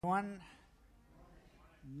One,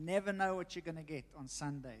 never know what you're going to get on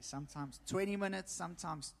Sunday. Sometimes 20 minutes,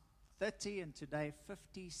 sometimes 30, and today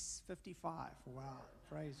 50, 55. Wow,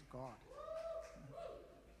 praise God.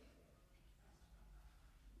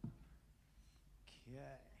 Okay.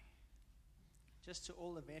 Just to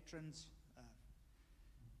all the veterans,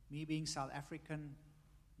 me being South African,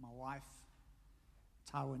 my wife,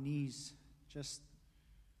 Taiwanese, just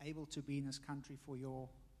able to be in this country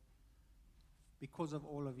because of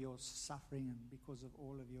all of your suffering and because of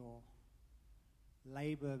all of your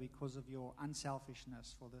labor, because of your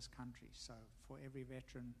unselfishness for this country. So for every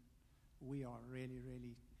veteran, we are really,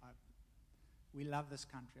 we love this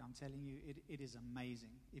country. I'm telling you, it is amazing.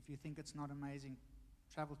 If you think it's not amazing,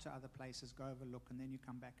 travel to other places, go have a look, and then you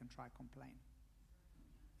come back and try complain.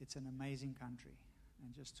 It's an amazing country.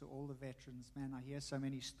 And just to all the veterans, man, I hear so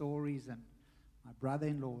many stories, and my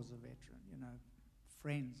brother-in-law is a veteran,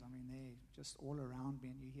 friends, they're just all around me,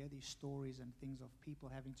 and you hear these stories and things of people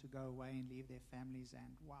having to go away and leave their families,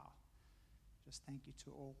 and wow, just thank you to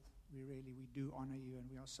all. We do honor you, and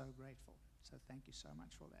we are so grateful. So thank you so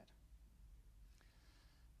much for that.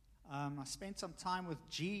 I spent some time with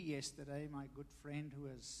G yesterday, my good friend who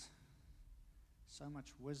has so much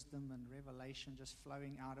wisdom and revelation just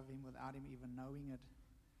flowing out of him without him even knowing it.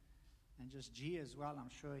 And just G as well,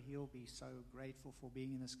 I'm sure he'll be so grateful for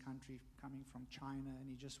being in this country, coming from China, and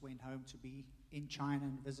he just went home to be in China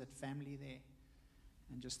and visit family there.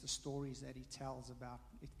 And just the stories that he tells about,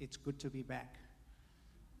 it's good to be back.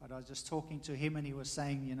 But I was just talking to him, and he was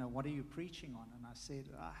saying, what are you preaching on? And I said,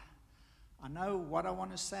 I know what I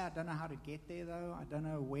want to say. I don't know how to get there, though. I don't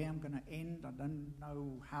know where I'm going to end. I don't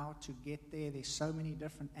know how to get there. There's so many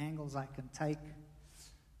different angles I can take.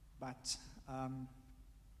 But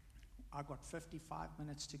I got 55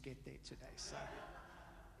 minutes to get there today, so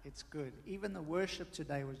it's good. Even the worship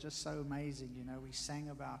today was just so amazing. We sang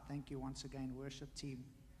about, thank you once again, worship team.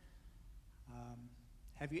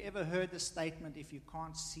 Have you ever heard the statement, if you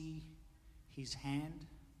can't see his hand,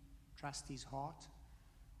 trust his heart?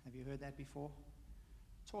 Have you heard that before?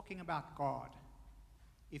 Talking about God.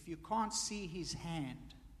 If you can't see his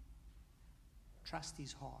hand, trust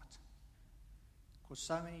his heart. Because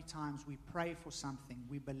so many times we pray for something,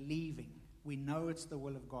 we're believing, we know it's the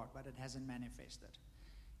will of God, but it hasn't manifested.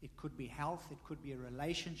 It could be health, it could be a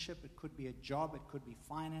relationship, it could be a job, it could be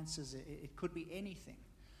finances, it could be anything.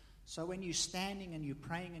 So when you're standing and you're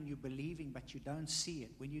praying and you're believing, but you don't see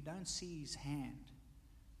it, when you don't see his hand,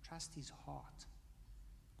 trust his heart.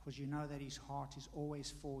 Because you know that his heart is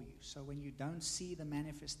always for you. So when you don't see the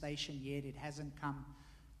manifestation yet, it hasn't come.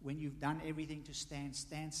 When you've done everything to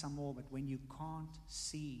stand some more. But when you can't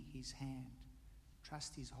see his hand,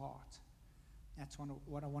 trust his heart. That's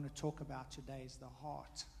what I want to talk about today is the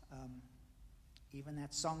heart. Even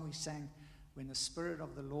that song we sang, when the Spirit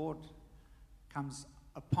of the Lord comes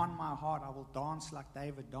upon my heart, I will dance like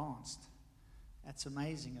David danced. That's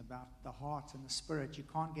amazing about the heart and the Spirit. You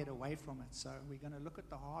can't get away from it. So we're going to look at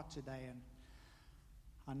the heart today, and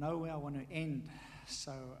I know where I want to end.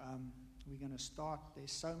 So we're going to start.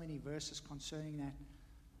 There's so many verses concerning that.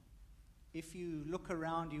 If you look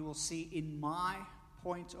around, you will see, in my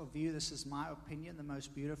point of view, this is my opinion, the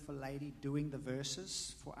most beautiful lady doing the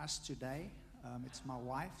verses for us today. It's my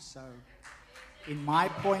wife. So in my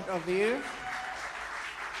point of view,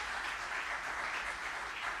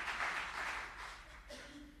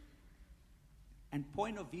 and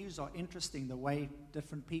point of views are interesting, the way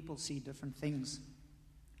different people see different things.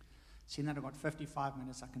 See, now I've got 55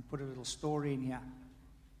 minutes. I can put a little story in here.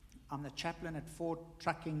 I'm the chaplain at Ford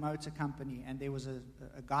Trucking Motor Company, and there was a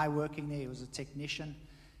guy working there. He was a technician,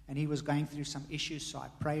 and he was going through some issues, so I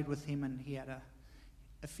prayed with him, and he had a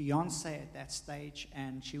fiancée at that stage,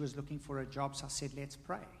 and she was looking for a job, so I said, let's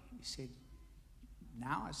pray. He said,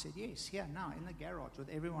 now? I said, yes, here, now, in the garage with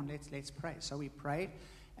everyone, let's pray. So we prayed.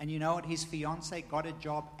 And you know what? His fiancée got a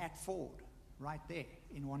job at Ford, right there,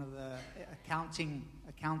 in one of the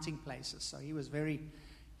accounting places. So he was very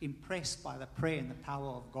impressed by the prayer and the power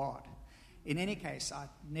of God. In any case, I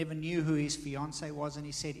never knew who his fiancée was, and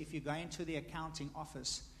he said, if you go into the accounting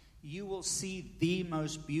office, you will see the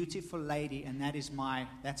most beautiful lady, and that's my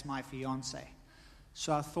fiancée.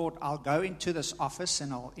 So I thought, I'll go into this office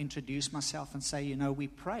and I'll introduce myself and say, we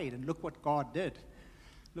prayed, and look what God did.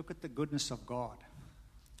 Look at the goodness of God.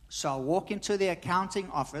 So I walk into the accounting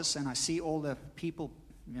office, and I see all the people,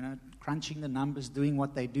 crunching the numbers, doing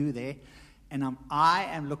what they do there. And I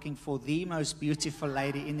am looking for the most beautiful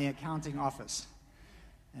lady in the accounting office.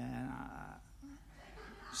 And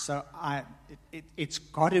so it's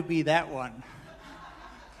got to be that one.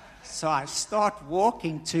 So I start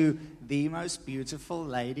walking to the most beautiful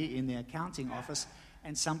lady in the accounting office,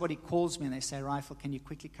 and somebody calls me and they say, Rifle, can you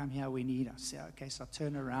quickly come here? We need us. I say, okay, so I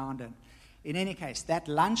turn around. And in any case, that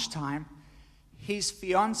lunchtime, his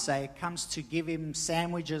fiancée comes to give him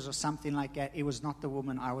sandwiches or something like that. It was not the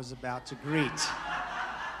woman I was about to greet.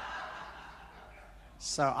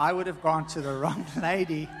 So I would have gone to the wrong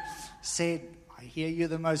lady, said, I hear you're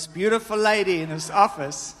the most beautiful lady in this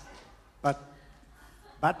office,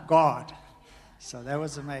 but God. So that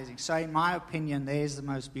was amazing. So in my opinion, there's the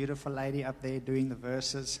most beautiful lady up there doing the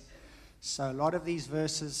verses. So a lot of these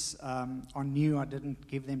verses are new. I didn't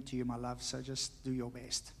give them to you, my love, so just do your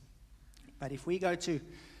best. But if we go to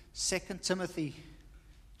 2 Timothy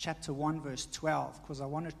chapter 1, verse 12, because I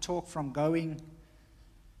want to talk from going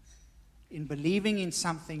in believing in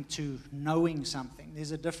something to knowing something.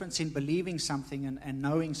 There's a difference in believing something and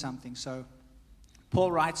knowing something. So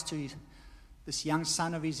Paul writes to this young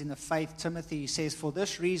son of his in the faith, Timothy, he says, for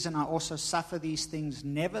this reason I also suffer these things.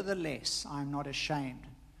 Nevertheless, I am not ashamed,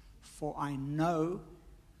 for I know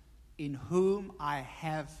in whom I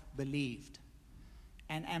have believed,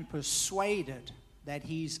 and am persuaded that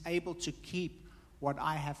he is able to keep what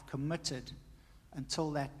I have committed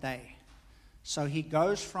until that day. So he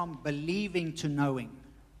goes from believing to knowing.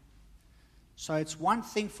 So it's one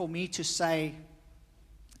thing for me to say,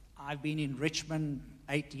 I've been in Richmond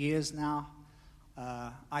 8 years now.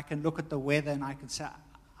 I can look at the weather and I can say,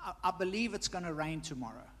 I believe it's going to rain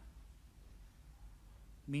tomorrow.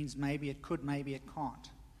 Means maybe it could, maybe it can't.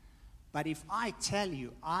 But if I tell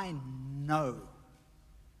you, I know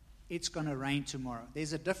it's going to rain tomorrow,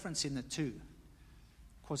 there's a difference in the two.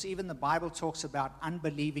 Because even the Bible talks about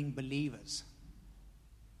unbelieving believers.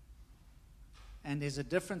 And there's a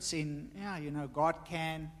difference in, God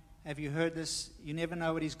can. Have you heard this? You never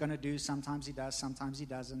know what he's going to do. Sometimes he does, sometimes he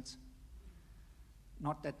doesn't.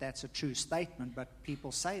 Not that that's a true statement, but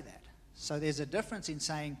people say that. So there's a difference in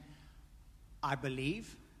saying, I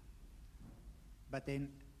believe, but then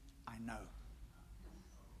I know.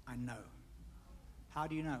 I know. How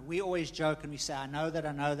do you know? We always joke and we say, I know that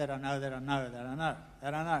I know that I know that I know that I know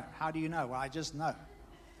that I know. How do you know? Well, I just know.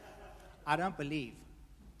 I don't believe.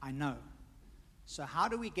 I know. So how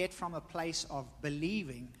do we get from a place of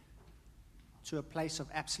believing to a place of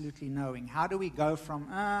absolutely knowing? How do we go from,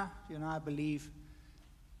 I believe,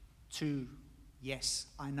 to, yes,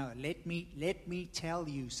 I know. Let me tell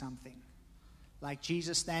you something. Like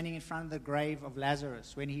Jesus standing in front of the grave of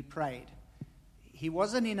Lazarus when he prayed. He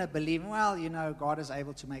wasn't in a believing, God is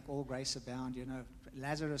able to make all grace abound,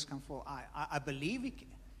 Lazarus come forth. I believe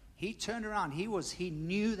he turned around. He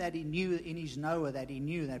knew in his knower that he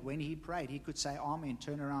knew that when he prayed, he could say, amen,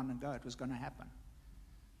 turn around and go. It was going to happen.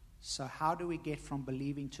 So how do we get from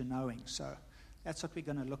believing to knowing? So that's what we're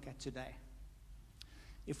going to look at today.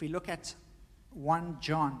 If we look at 1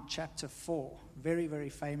 John chapter 4, very, very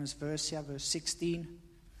famous verse here, verse 16.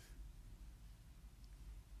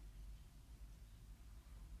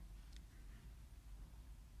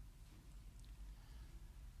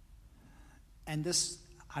 And this,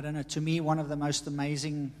 I don't know, to me, one of the most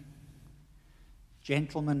amazing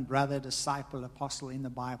gentleman, brother, disciple, apostle in the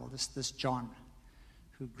Bible, this John,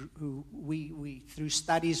 who we through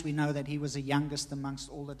studies we know that he was the youngest amongst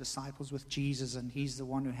all the disciples with Jesus, and he's the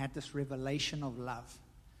one who had this revelation of love.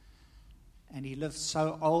 And he lived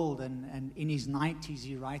so old, and in his 90s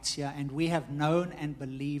he writes here, and we have known and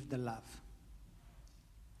believed the love.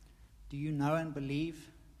 Do you know and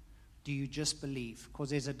believe? Do you just believe?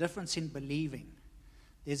 Because there's a difference in believing.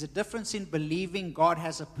 There's a difference in believing God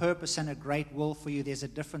has a purpose and a great will for you. There's a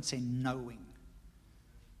difference in knowing.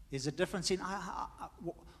 There's a difference in,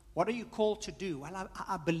 what are you called to do? Well,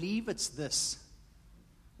 I believe it's this.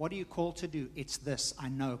 What are you called to do? It's this. I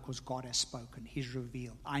know because God has spoken. He's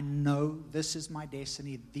revealed. I know this is my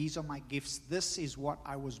destiny. These are my gifts. This is what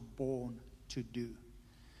I was born to do.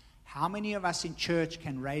 How many of us in church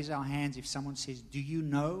can raise our hands if someone says, do you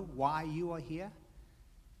know why you are here?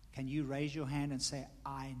 Can you raise your hand and say,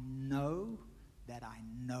 I know that I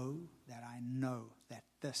know that I know that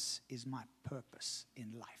this is my purpose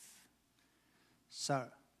in life. So,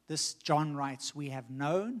 this John writes, we have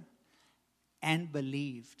known and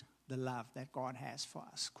believed the love that God has for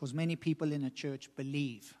us. Because many people in a church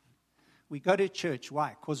believe. We go to church,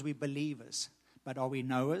 why? Because we're believers. But are we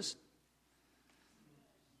knowers?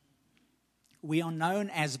 We are known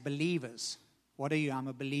as believers. What are you? I'm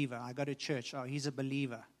a believer. I go to church. Oh, he's a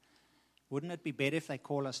believer. Wouldn't it be better if they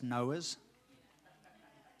call us knowers?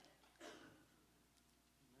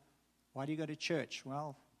 Why do you go to church?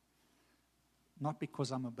 Well, not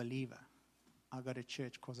because I'm a believer. I go to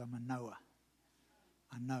church because I'm a knower.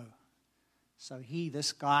 I know. So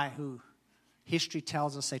this guy who History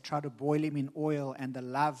tells us they tried to boil him in oil, and the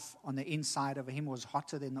love on the inside of him was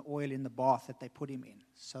hotter than the oil in the bath that they put him in.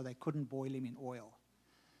 So they couldn't boil him in oil.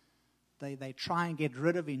 They try and get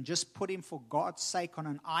rid of him. Just put him, for God's sake, on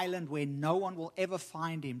an island where no one will ever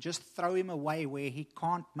find him. Just throw him away where he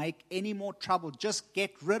can't make any more trouble. Just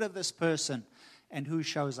get rid of this person. And who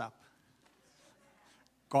shows up?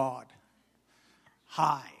 God.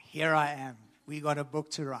 Hi, here I am. We got a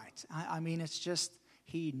book to write. I mean, it's just,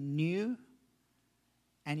 he knew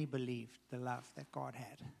and he believed the love that God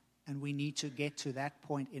had. And we need to get to that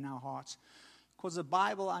point in our hearts. Because the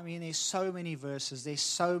Bible, I mean, there's so many verses. There's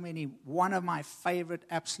so many. One of my favorite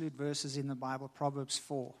absolute verses in the Bible, Proverbs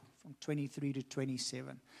 4, from 23 to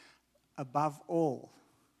 27. Above all,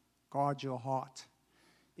 guard your heart,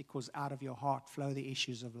 because out of your heart flow the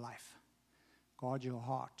issues of life. Guard your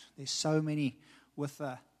heart. There's so many. With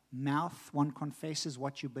the mouth, one confesses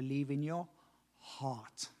what you believe in your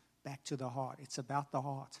heart. Back to the heart. It's about the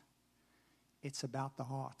heart. It's about the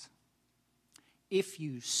heart. If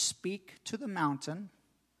you speak to the mountain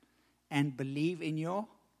and believe in your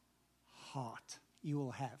heart, you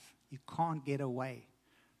will have. You can't get away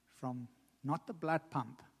from not the blood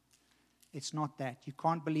pump. It's not that. You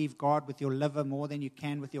can't believe God with your liver more than you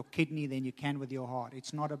can with your kidney than you can with your heart.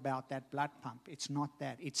 It's not about that blood pump. It's not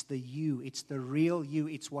that. It's the you. It's the real you.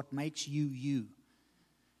 It's what makes you you.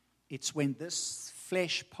 It's when this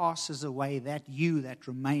flesh passes away, that you that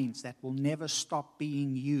remains, that will never stop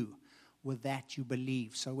being you. With that you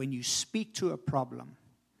believe. So when you speak to a problem,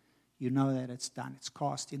 you know that it's done. It's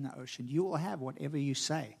cast in the ocean. You will have whatever you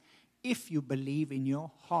say if you believe in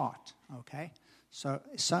your heart. Okay? So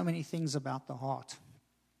many things about the heart.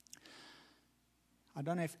 I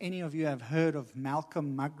don't know if any of you have heard of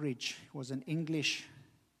Malcolm Muggeridge. He was an English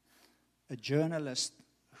journalist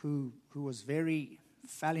who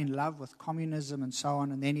fell in love with communism and so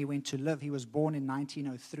on, and then he went to live. He was born in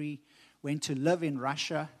 1903, went to live in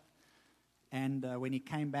Russia. And when he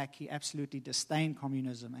came back, he absolutely disdained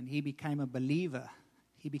communism. And he became a believer.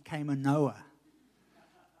 He became a Noah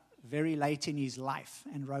very late in his life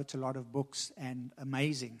and wrote a lot of books, and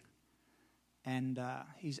amazing. And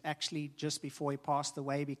he's actually, just before he passed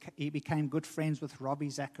away, he became good friends with Ravi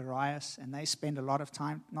Zacharias. And they spend a lot of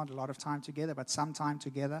time, not a lot of time together, but some time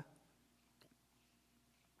together.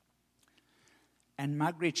 And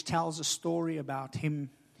Muggeridge tells a story about him.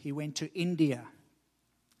 He went to India.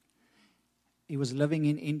 He was living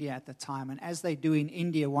in India at the time. And as they do in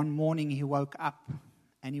India, one morning he woke up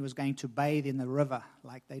and he was going to bathe in the river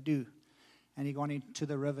like they do. And he got into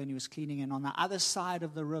the river and he was cleaning. And on the other side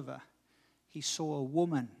of the river, he saw a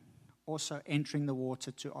woman also entering the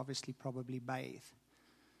water to obviously probably bathe.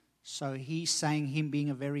 So he's saying, him being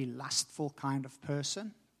a very lustful kind of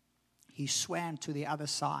person, he swam to the other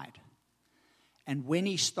side. And when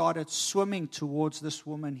he started swimming towards this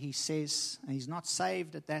woman, he says, and he's not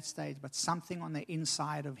saved at that stage, but something on the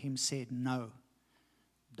inside of him said, no,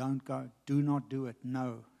 don't go, do not do it,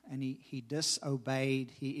 no. And he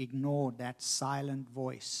disobeyed, he ignored that silent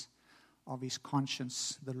voice of his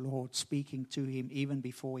conscience, the Lord speaking to him even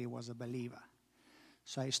before he was a believer.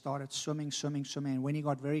 So he started swimming. And when he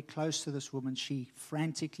got very close to this woman, she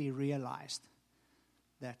frantically realized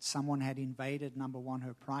that someone had invaded, number one,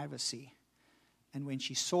 her privacy. And when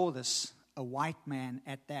she saw this, a white man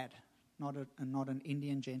at that, not an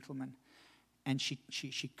Indian gentleman, and she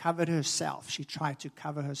covered herself. She tried to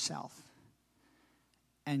cover herself.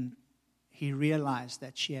 And he realized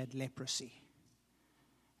that she had leprosy.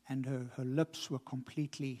 And her lips were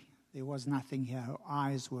completely, there was nothing here. Her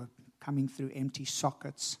eyes were coming through empty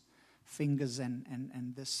sockets, fingers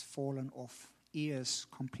and this fallen off, ears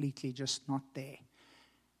completely just not there.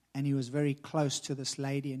 And he was very close to this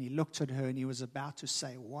lady, and he looked at her, and he was about to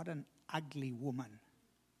say, what an ugly woman.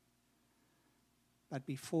 But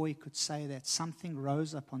before he could say that, something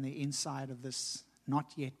rose up on the inside of this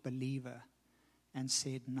not yet believer and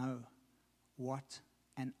said, no, what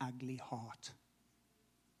an ugly heart.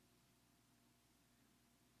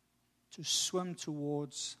 To swim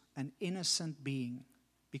towards an innocent being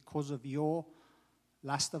because of your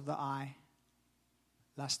lust of the eye,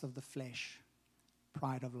 lust of the flesh,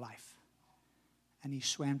 pride of life. And he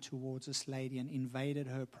swam towards this lady and invaded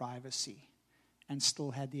her privacy and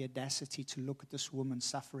still had the audacity to look at this woman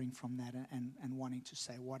suffering from that and wanting to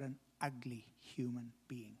say, what an ugly human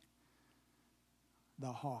being.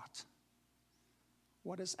 The heart.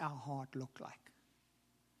 What does our heart look like?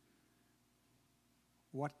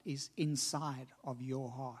 What is inside of your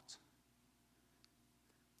heart?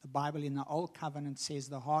 The Bible in the Old Covenant says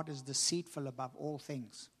the heart is deceitful above all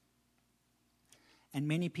things. And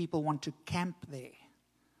many people want to camp there.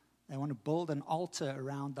 They want to build an altar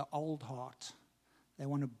around the old heart. They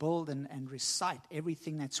want to build and recite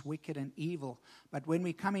everything that's wicked and evil. But when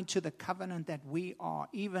we come into the covenant that we are,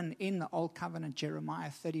 even in the old covenant, Jeremiah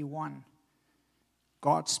 31,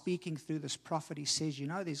 God speaking through this prophet, he says,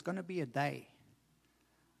 there's going to be a day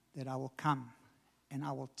that I will come and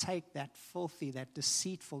I will take that filthy, that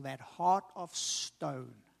deceitful, that heart of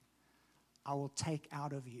stone, I will take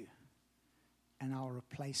out of you and I'll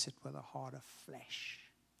replace it with a heart of flesh.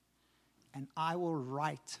 And I will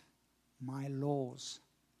write my laws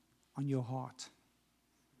on your heart.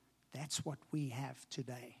 That's what we have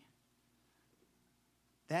today.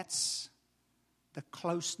 That's the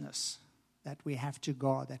closeness that we have to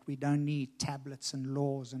God, that we don't need tablets and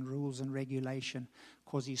laws and rules and regulation,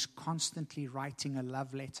 because he's constantly writing a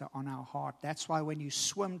love letter on our heart. That's why when you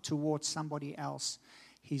swim towards somebody else,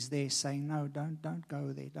 he's there saying, no, don't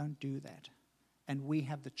go there, don't do that. And we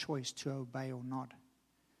have the choice to obey or not.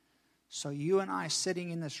 So you and I sitting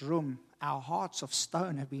in this room, our hearts of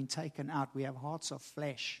stone have been taken out. We have hearts of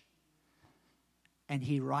flesh. And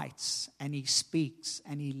he writes, and he speaks,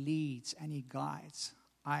 and he leads, and he guides.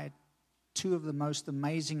 I had two of the most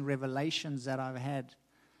amazing revelations that I've had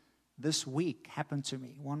this week happen to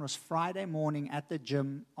me. One was Friday morning at the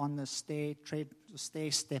gym on the stair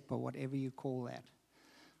step or whatever you call that.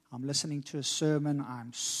 I'm listening to a sermon.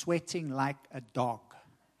 I'm sweating like a dog.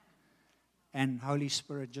 And Holy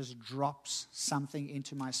Spirit just drops something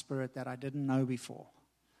into my spirit that I didn't know before.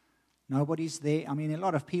 Nobody's there. I mean, a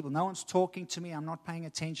lot of people. No one's talking to me. I'm not paying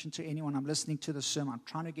attention to anyone. I'm listening to the sermon. I'm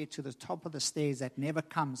trying to get to the top of the stairs that never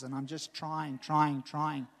comes. And I'm just trying.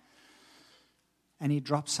 And he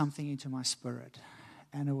dropped something into my spirit.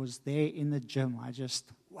 And it was there in the gym. I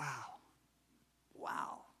just, wow.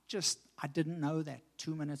 I didn't know that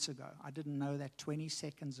 2 minutes ago. I didn't know that 20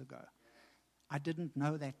 seconds ago. I didn't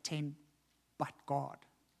know that 10. But God,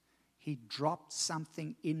 he dropped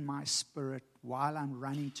something in my spirit while I'm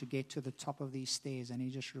running to get to the top of these stairs, and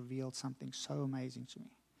he just revealed something so amazing to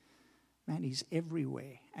me. Man, he's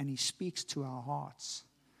everywhere, and he speaks to our hearts.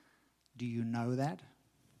 Do you know that?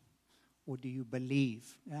 Or do you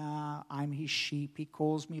believe? I'm his sheep, he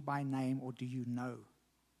calls me by name, or do you know?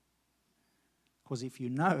 Because if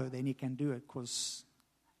you know, then he can do it, because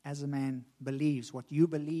as a man believes, what you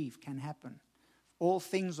believe can happen. All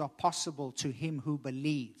things are possible to him who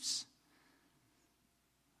believes.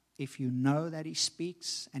 If you know that he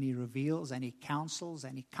speaks and he reveals and he counsels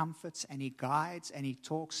and he comforts and he guides and he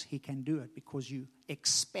talks, he can do it because you're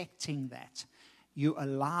expecting that. You're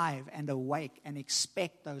alive and awake and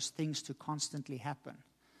expect those things to constantly happen.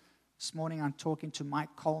 This morning I'm talking to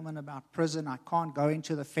Mike Coleman about prison. I can't go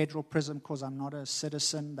into the federal prison because I'm not a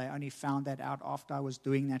citizen. They only found that out after I was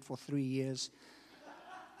doing that for 3 years.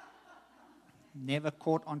 Never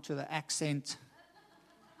caught onto the accent.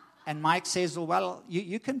 And Mike says, well,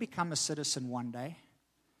 you can become a citizen one day.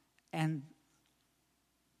 And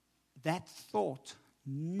that thought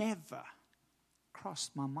never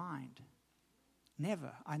crossed my mind.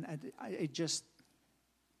 Never. It just,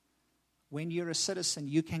 when you're a citizen,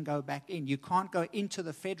 you can go back in. You can't go into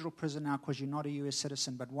the federal prison now because you're not a U.S.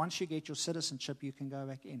 citizen. But once you get your citizenship, you can go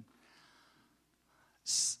back in.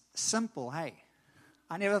 Simple, hey.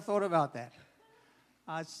 I never thought about that.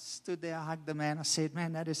 I stood there, I hugged the man. I said,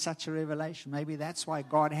 man, that is such a revelation. Maybe that's why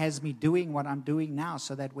God has me doing what I'm doing now,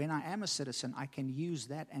 so that when I am a citizen, I can use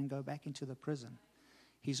that and go back into the prison.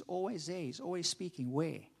 He's always there. He's always speaking.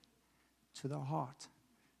 Where? To the heart,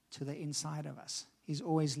 to the inside of us. He's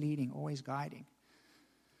always leading, always guiding.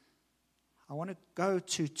 I want to go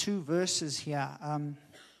to 2 verses here.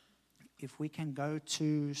 If we can go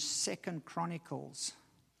to 2 Chronicles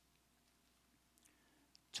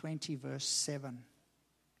 20, verse 7.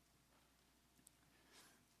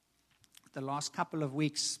 The last couple of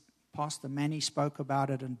weeks, Pastor Manny spoke about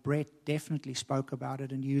it, and Brett definitely spoke about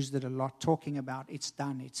it and used it a lot, talking about it's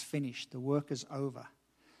done, it's finished, the work is over.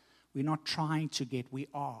 We're not trying to we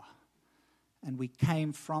are. And we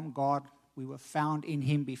came from God. We were found in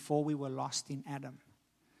him before we were lost in Adam.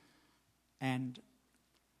 And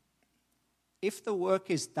if the work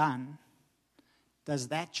is done, does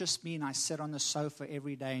that just mean I sit on the sofa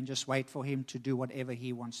every day and just wait for him to do whatever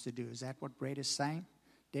he wants to do? Is that what Brett is saying?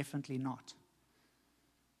 Definitely not.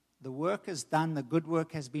 The work is done. The good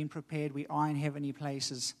work has been prepared. We are in heavenly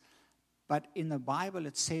places. But in the Bible,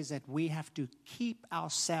 it says that we have to keep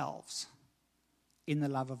ourselves in the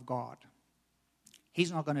love of God. He's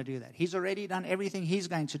not going to do that. He's already done everything he's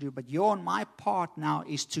going to do. But your and my part now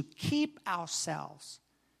is to keep ourselves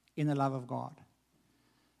in the love of God.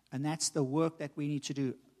 And that's the work that we need to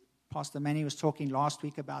do. Pastor Manny was talking last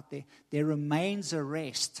week about there remains a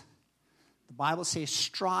rest. The Bible says,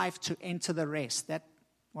 strive to enter the rest.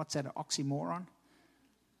 What's that, an oxymoron?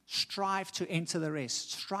 Strive to enter the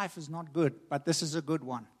rest. Strife is not good, but this is a good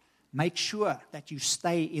one. Make sure that you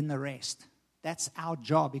stay in the rest. That's our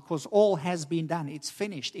job, because all has been done. It's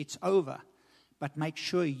finished. It's over. But make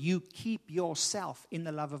sure you keep yourself in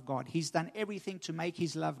the love of God. He's done everything to make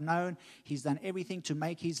His love known. He's done everything to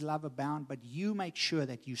make His love abound. But you make sure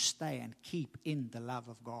that you stay and keep in the love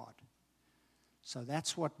of God. So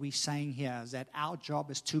that's what we're saying here, is that our job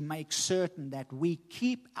is to make certain that we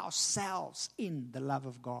keep ourselves in the love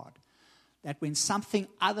of God. That when something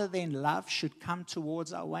other than love should come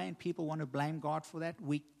towards our way and people want to blame God for that,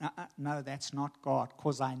 no, that's not God,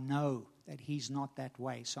 because I know that He's not that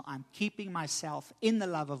way. So I'm keeping myself in the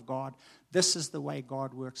love of God. This is the way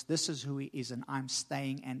God works. This is who He is, and I'm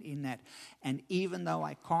staying and in that. And even though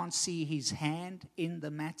I can't see His hand in the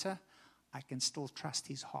matter, I can still trust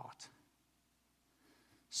His heart.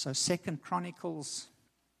 So 2 Chronicles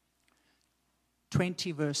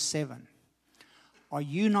 20 verse 7. Are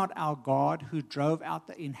you not our God, who drove out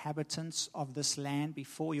the inhabitants of this land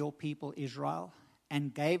before your people Israel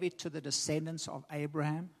and gave it to the descendants of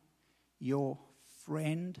Abraham, your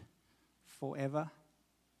friend forever?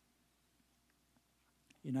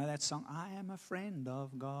 You know that song, I am a friend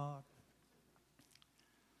of God.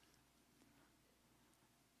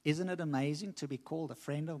 Isn't it amazing to be called a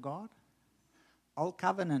friend of God? Old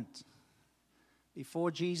covenant,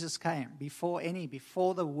 before Jesus came, before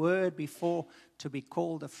the word, before to be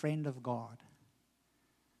called a friend of God.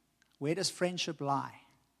 Where does friendship lie?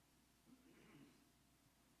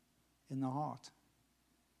 In the heart.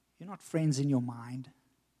 You're not friends in your mind.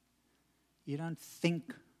 You don't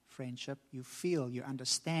think friendship. You feel, you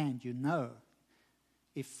understand, you know.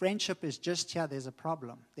 If friendship is just here, there's a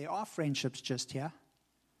problem. There are friendships just here,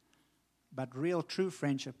 but real, true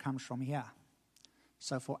friendship comes from here.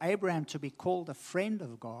 So for Abraham to be called a friend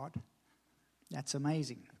of God, that's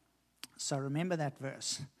amazing. So remember that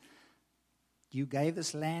verse. You gave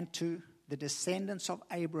this land to the descendants of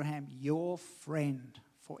Abraham, your friend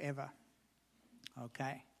forever.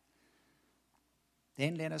 Okay.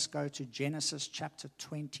 Then let us go to Genesis chapter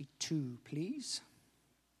 22, please.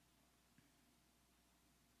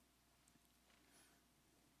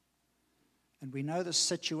 And we know the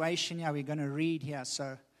situation here. We're going to read here.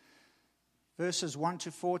 So verses 1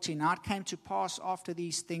 to 14. Now it came to pass after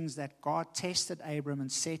these things that God tested Abram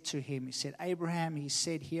and said to him, He said, Abraham, He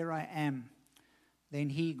said, here I am.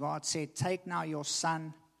 Then God said, take now your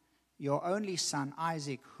son, your only son,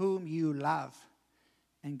 Isaac, whom you love,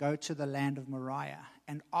 and go to the land of Moriah,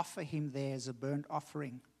 and offer him there as a burnt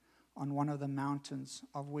offering on one of the mountains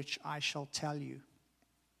of which I shall tell you.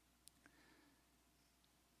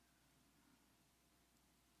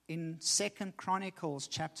 In 2 Chronicles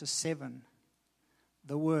chapter 7,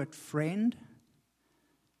 the word friend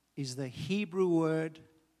is the Hebrew word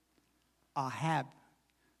ahab,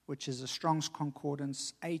 which is a Strong's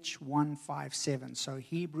Concordance H157. So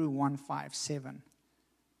Hebrew 157.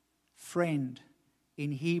 Friend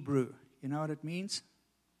in Hebrew. You know what it means?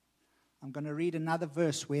 I'm going to read another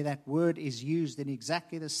verse where that word is used in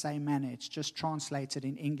exactly the same manner. It's just translated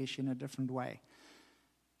in English in a different way.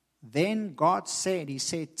 Then God said, He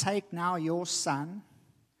said, take now your son,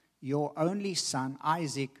 your only son,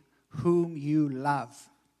 Isaac, whom you love,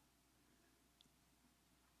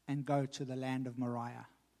 and go to the land of Moriah.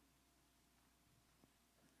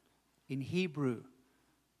 In Hebrew,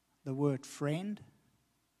 the word friend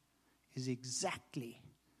is exactly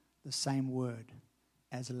the same word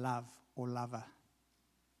as love or lover.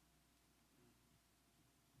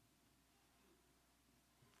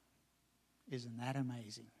 Isn't that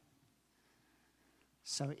amazing?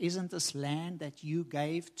 So isn't this land that you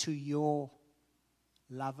gave to your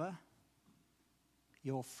lover,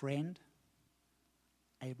 your friend,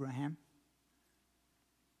 Abraham?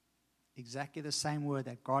 Exactly the same word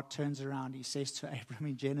that God turns around. He says to Abraham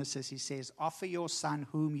in Genesis, He says, offer your son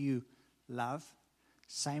whom you love.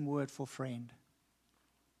 Same word for friend.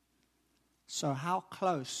 So how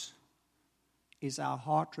close is our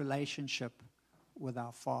heart relationship with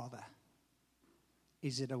our Father?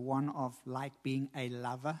 Is it a one of like being a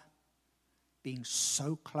lover, being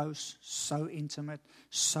so close, so intimate,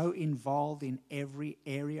 so involved in every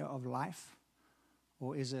area of life?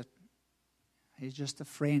 Or is it he's just a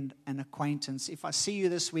friend, an acquaintance? If I see you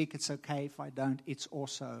this week, it's okay. If I don't, it's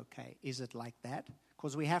also okay. Is it like that?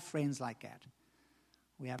 Because we have friends like that.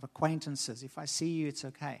 We have acquaintances. If I see you, it's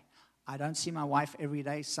okay. I don't see my wife every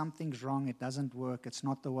day. Something's wrong. It doesn't work. It's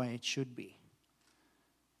not the way it should be.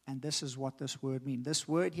 And this is what this word means. This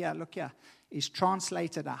word here, look here, is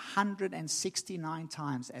translated 169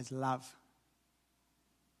 times as love.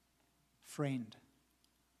 friend.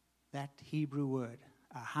 That Hebrew word,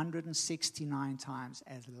 169 times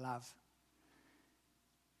as love.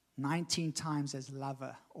 19 times as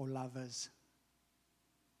lover or lovers.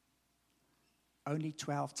 Only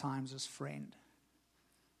 12 times as friend.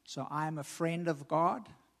 So I am a friend of God.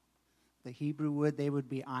 The Hebrew word there would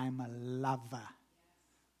be, I am a lover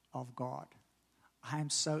of God. I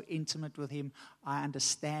am so intimate with Him. I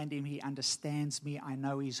understand Him. He understands me. I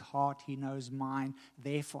know His heart. He knows mine.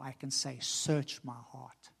 Therefore, I can say, search my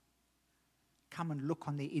heart. Come and look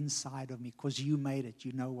on the inside of me because you made it.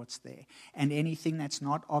 You know what's there. And anything that's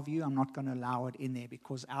not of you, I'm not going to allow it in there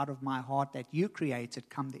because out of my heart that you created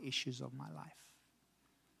come the issues of my life.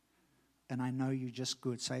 And I know you're just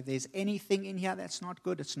good. So if there's anything in here that's not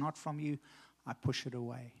good, it's not from you, I push it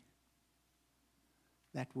away.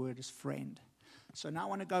 That word is friend. So now I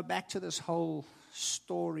want to go back to this whole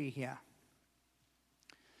story here.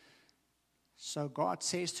 So God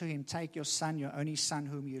says to him, take your son, your only son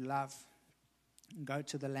whom you love, and go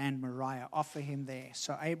to the land Moriah. Offer him there.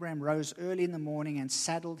 So Abraham rose early in the morning and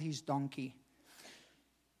saddled his donkey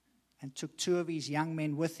and took 2 of his young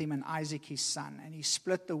men with him and Isaac his son. And he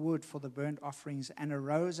split the wood for the burnt offerings and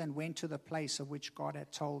arose and went to the place of which God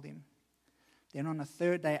had told him. Then on the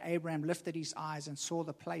 3rd day, Abraham lifted his eyes and saw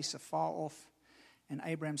the place afar off. And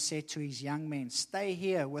Abraham said to his young men, stay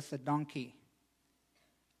here with the donkey,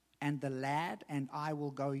 and the lad and I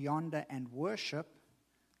will go yonder and worship,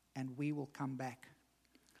 and we will come back.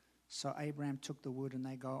 So Abraham took the wood and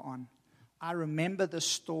they go on. I remember the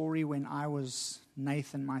story when I was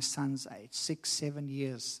Nathan, my son's age, 6, 7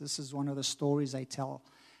 years. This is one of the stories they tell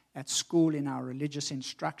at school in our religious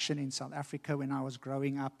instruction in South Africa when I was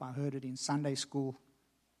growing up. I heard it in Sunday school,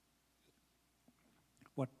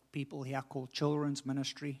 what people here call children's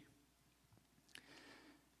ministry.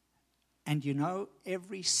 And you know,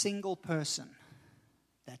 every single person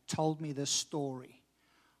that told me this story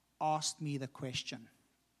asked me the question,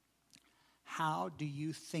 how do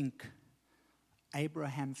you think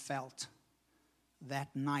Abraham felt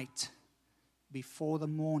that night before the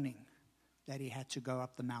morning that he had to go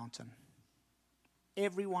up the mountain?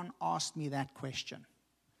 Everyone asked me that question.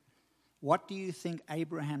 What do you think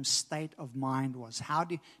Abraham's state of mind was? How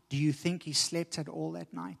do you think he slept at all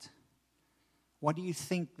that night? What do you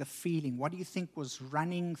think the feeling? What do you think was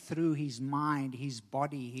running through his mind, his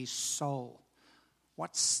body, his soul?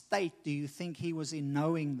 What state do you think he was in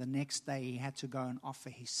knowing the next day he had to go and offer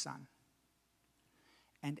his son?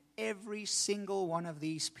 And every single one of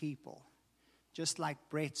these people, just like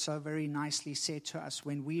Brett so very nicely said to us,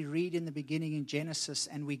 when we read in the beginning in Genesis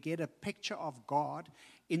and we get a picture of God,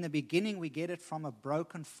 in the beginning we get it from a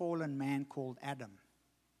broken, fallen man called Adam.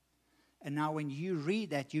 And now when you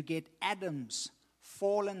read that, you get Adam's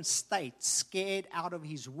fallen state, scared out of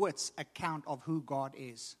his wits account of who God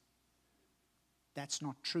is. That's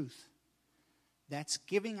not truth. That's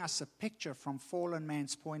giving us a picture from fallen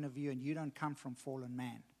man's point of view, and you don't come from fallen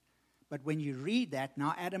man. But when you read that,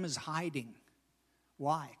 now Adam is hiding.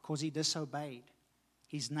 Why? Because he disobeyed.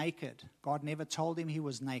 He's naked. God never told him he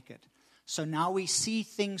was naked. So now we see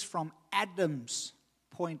things from Adam's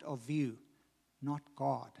point of view, not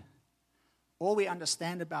God. All we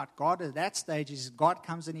understand about God at that stage is God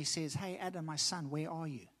comes and he says, hey, Adam, my son, where are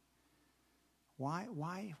you? Why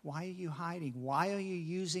are you hiding? Why are you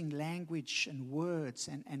using language and words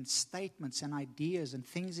and statements and ideas and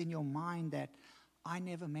things in your mind that I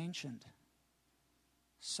never mentioned?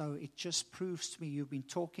 So it just proves to me you've been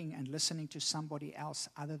talking and listening to somebody else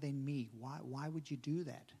other than me. Why would you do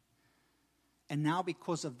that? And now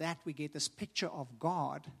because of that, we get this picture of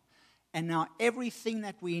God. And now everything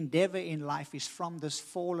that we endeavor in life is from this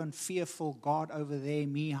fallen, fearful God over there,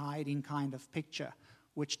 me hiding kind of picture,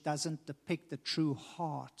 which doesn't depict the true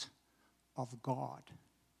heart of God.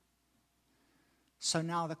 So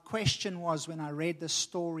now the question was, when I read this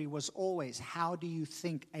story, was always, how do you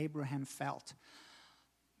think Abraham felt?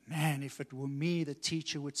 Man, if it were me, the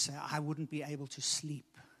teacher would say, I wouldn't be able to sleep.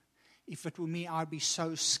 If it were me, I'd be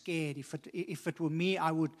so scared. If it were me,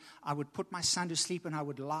 I would put my son to sleep and I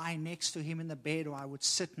would lie next to him in the bed, or I would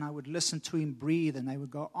sit and I would listen to him breathe, and they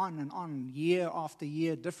would go on and on, year after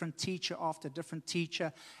year, different teacher after different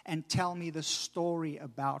teacher, and tell me the story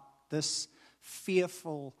about this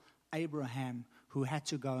fearful Abraham who had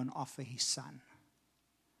to go and offer his son.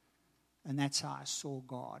 And that's how I saw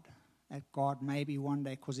God. That God maybe one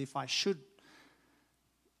day, because if I should,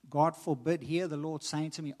 God forbid, hear the Lord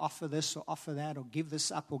saying to me, offer this or offer that, or give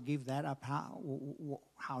this up or give that up, how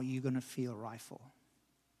are you going to feel, Rifle?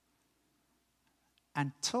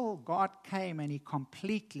 Until God came and He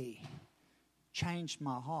completely changed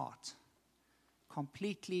my heart.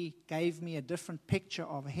 completely gave me a different picture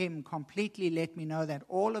of him, completely let me know that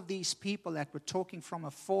all of these people that were talking from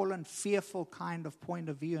a fallen, fearful kind of point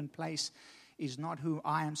of view and place is not who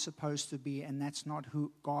I am supposed to be, and that's not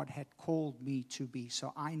who God had called me to be.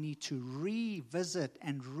 So I need to revisit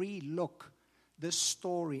and relook this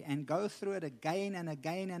story and go through it again and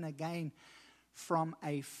again and again from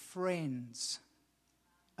a friend's,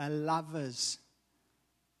 a lover's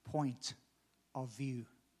point of view.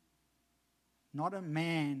 Not a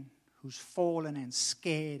man who's fallen and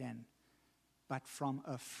scared, but from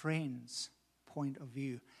a friend's point of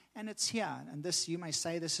view. And it's here. And this, you may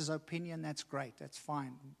say this is opinion. That's great. That's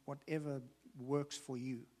fine. Whatever works for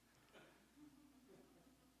you.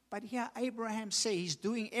 But here Abraham says he's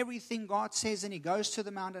doing everything God says, and he goes to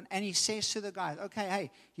the mountain and he says to the guys, okay,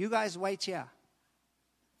 hey, you guys wait here.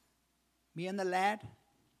 Me and the lad,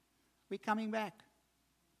 we're coming back.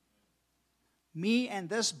 Me and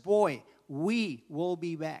this boy, we will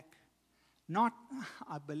be back. Not,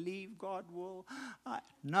 I believe God will.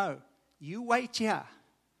 No, you wait here.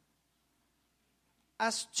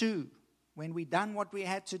 Us too, when we done what we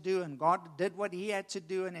had to do and God did what he had to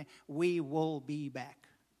do, and we will be back.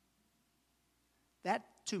 That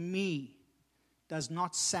to me does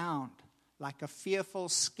not sound like a fearful,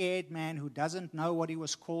 scared man who doesn't know what he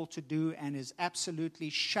was called to do and is absolutely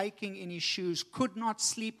shaking in his shoes, could not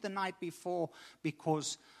sleep the night before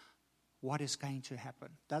because what is going to happen?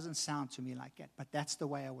 Doesn't sound to me like that, but that's the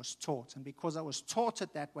way I was taught. And because I was taught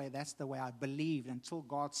it that way, that's the way I believed until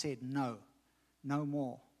God said no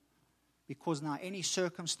more. Because now any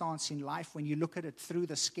circumstance in life, when you look at it through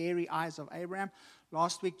the scary eyes of Abraham,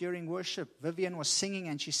 last week during worship, Vivian was singing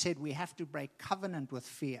and she said, we have to break covenant with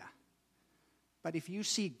fear. But if you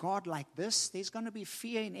see God like this, there's going to be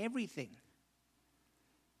fear in everything.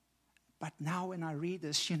 But now when I read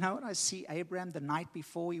this, you know what I see Abraham the night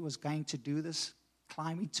before he was going to do this,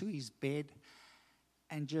 climbing to his bed,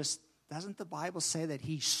 and just, doesn't the Bible say that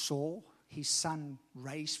he saw his son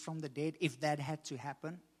raised from the dead, if that had to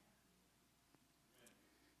happen?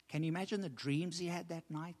 Can you imagine the dreams he had that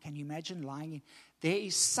night? Can you imagine lying in? There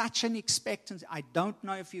is such an expectancy. I don't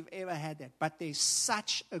know if you've ever had that, but there's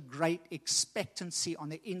such a great expectancy on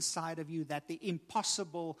the inside of you that the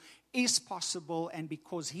impossible is possible, and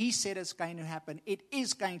because he said it's going to happen, it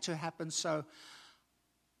is going to happen. So,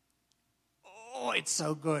 it's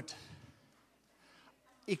so good.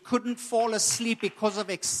 He couldn't fall asleep because of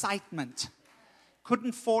excitement.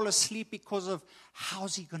 Couldn't fall asleep because of,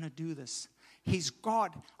 how's he going to do this? He's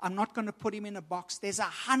God. I'm not going to put him in a box. There's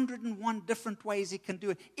 101 different ways he can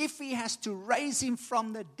do it. If he has to raise him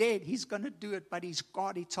from the dead, he's going to do it. But he's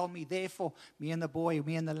God. He told me, therefore, me and the boy,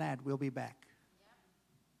 me and the lad, we'll be back.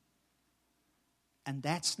 And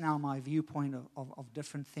that's now my viewpoint of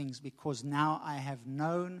different things, because now I have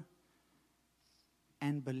known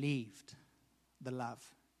and believed the love.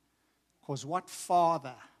 Because what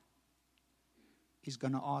father is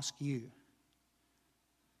going to ask you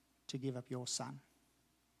to give up your son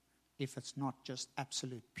if it's not just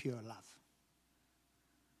absolute pure love?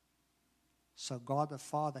 So God the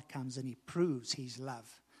Father comes and he proves his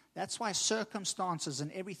love. That's why circumstances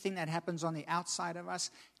and everything that happens on the outside of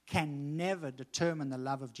us can never determine the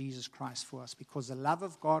love of Jesus Christ for us, because the love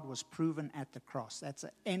of God was proven at the cross. That's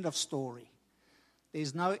the end of story.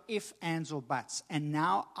 There's no ifs, ands, or buts. And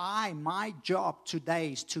now my job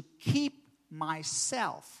today is to keep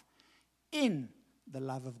myself in the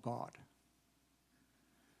love of God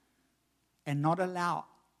and not allow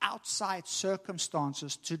outside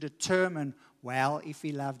circumstances to determine, well, if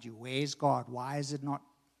he loved you, where's God? Why is it not?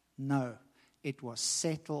 No, it was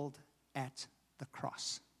settled at the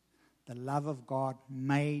cross. The love of God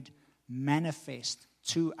made manifest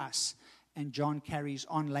to us. And John carries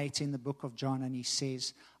on later in the book of John and he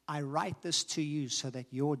says, I write this to you so that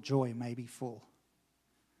your joy may be full.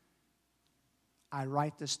 I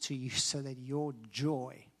write this to you so that your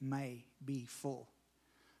joy may be full.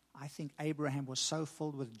 I think Abraham was so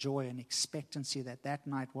filled with joy and expectancy that that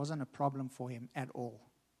night wasn't a problem for him at all.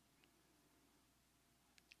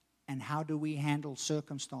 And how do we handle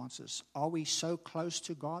circumstances? Are we so close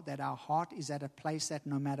to God that our heart is at a place that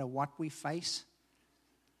no matter what we face,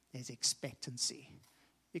 there's expectancy?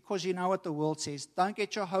 Because you know what the world says. Don't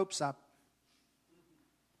get your hopes up.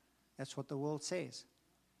 That's what the world says.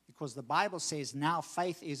 Because the Bible says now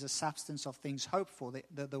faith is a substance of things hoped for.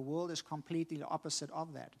 The world is completely the opposite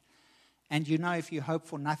of that. And you know, if you hope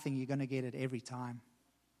for nothing, you're going to get it every time.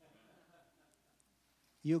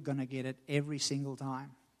 You're going to get it every single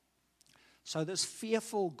time. So this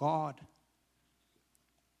fearful God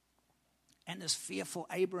and this fearful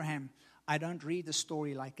Abraham, I don't read the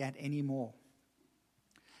story like that anymore.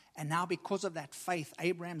 And now because of that faith,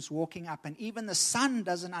 Abraham's walking up. And even the son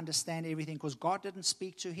doesn't understand everything because God didn't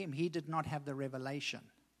speak to him. He did not have the revelation.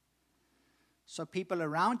 So people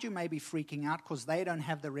around you may be freaking out because they don't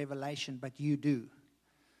have the revelation, but you do.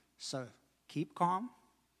 So keep calm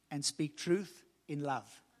and speak truth in love.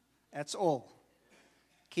 That's all.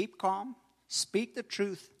 Keep calm, speak the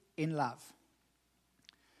truth in love.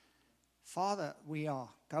 Father, we are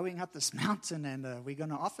going up this mountain and we're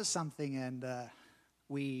going to offer something and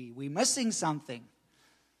we're missing something.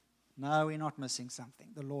 No, we're not missing something.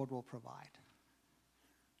 The Lord will provide.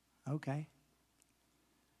 Okay.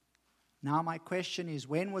 Now my question is,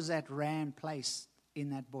 when was that ram placed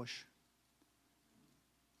in that bush?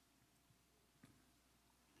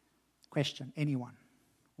 Question, anyone?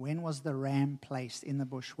 When was the ram placed in the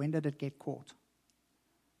bush? When did it get caught?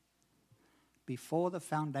 Before the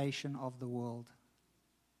foundation of the world.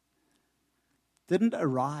 Didn't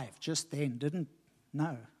arrive just then,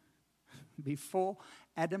 no. Before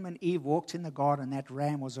Adam and Eve walked in the garden, that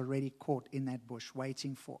ram was already caught in that bush,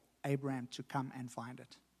 waiting for Abraham to come and find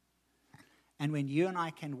it. And when you and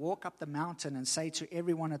I can walk up the mountain and say to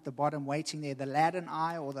everyone at the bottom waiting there, the lad and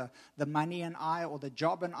I, or the money and I, or the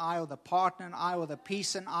job and I, or the partner and I, or the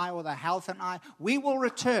peace and I, or the health and I, we will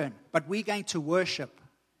return, but we're going to worship.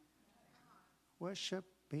 Worship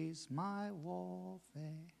is my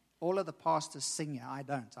warfare. All of the pastors sing here. I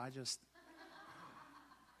don't.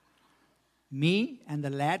 Me and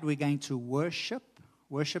the lad, we're going to worship.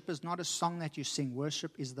 Worship is not a song that you sing.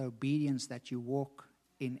 Worship is the obedience that you walk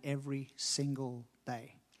in every single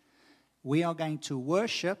day. We are going to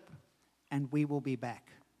worship and we will be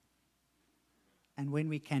back. And when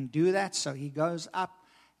we can do that, so he goes up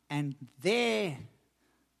and there,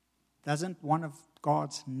 doesn't one of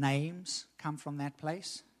God's names come from that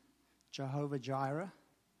place? Jehovah Jireh,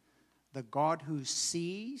 the God who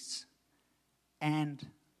sees and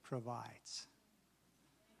provides.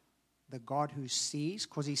 The God who sees,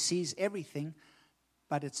 because he sees everything,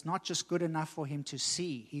 but it's not just good enough for him to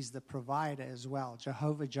see. He's the provider as well.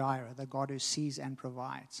 Jehovah Jireh, the God who sees and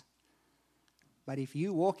provides. But if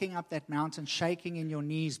you're walking up that mountain, shaking in your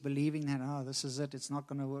knees, believing that, oh, this is it, it's not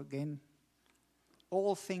going to work again.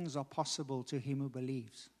 All things are possible to him who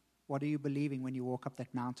believes. What are you believing when you walk up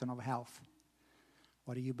that mountain of health?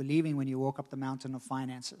 What are you believing when you walk up the mountain of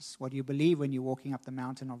finances? What do you believe when you're walking up the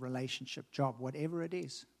mountain of relationship, job, whatever it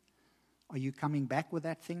is? Are you coming back with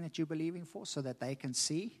that thing that you're believing for so that they can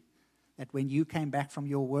see that when you came back from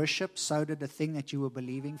your worship, so did the thing that you were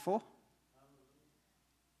believing for?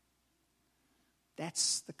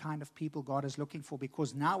 That's the kind of people God is looking for,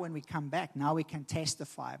 because now when we come back, now we can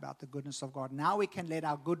testify about the goodness of God. Now we can let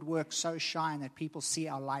our good work so shine that people see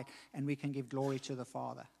our light and we can give glory to the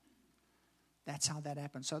Father. That's how that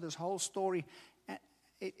happens. So this whole story,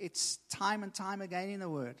 it's time and time again in the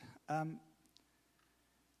Word.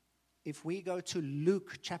 If we go to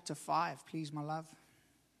Luke chapter 5, please, my love.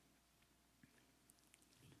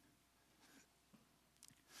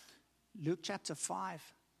 Luke chapter 5.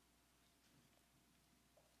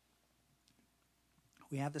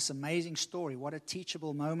 We have this amazing story. What a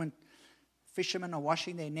teachable moment. Fishermen are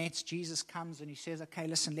washing their nets. Jesus comes and he says, okay,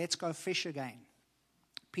 listen, let's go fish again.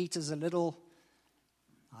 Peter's a little,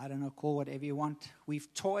 I don't know, call whatever you want.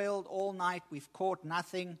 We've toiled all night. We've caught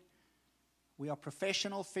nothing. We are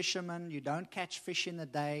professional fishermen. You don't catch fish in the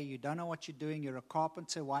day. You don't know what you're doing. You're a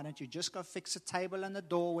carpenter. Why don't you just go fix a table in the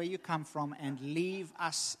door where you come from and leave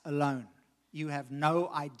us alone? You have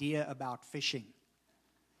no idea about fishing.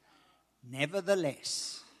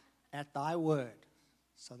 Nevertheless, at thy word.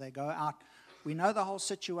 So they go out. We know the whole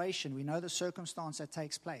situation. We know the circumstance that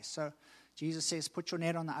takes place. So Jesus says, put your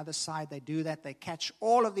net on the other side. They do that. They catch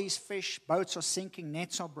all of these fish. Boats are sinking.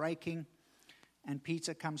 Nets are breaking. And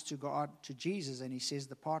Peter comes to God, to Jesus, and he says,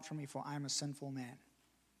 depart from me, for I am a sinful man.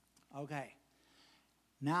 Okay.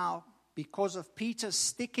 Now, because of Peter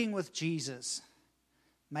sticking with Jesus,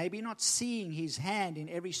 maybe not seeing his hand in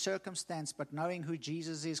every circumstance, but knowing who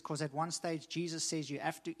Jesus is, because at one stage Jesus says, you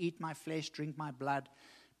have to eat my flesh, drink my blood.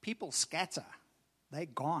 People scatter. They're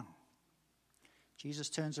gone. Jesus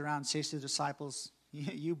turns around and says to the disciples,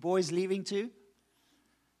 you boys leaving too?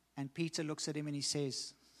 And Peter looks at him and he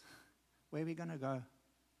says, where are we going to go?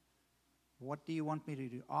 What do you want me to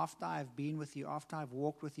do? After I've been with you, after I've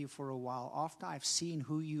walked with you for a while, after I've seen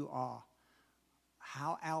who you are,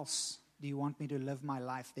 how else do you want me to live my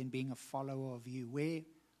life than being a follower of you?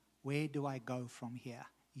 Where do I go from here?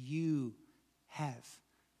 You have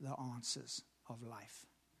the answers of life.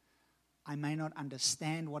 I may not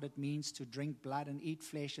understand what it means to drink blood and eat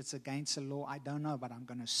flesh. It's against the law. I don't know, but I'm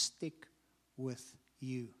going to stick with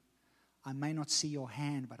you. I may not see your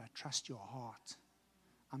hand, but I trust your heart.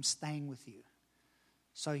 I'm staying with you.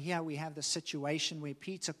 So here we have the situation where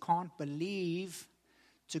Peter can't believe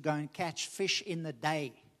to go and catch fish in the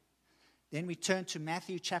day. Then we turn to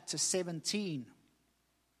Matthew chapter 17,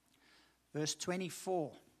 verse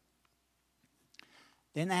 24.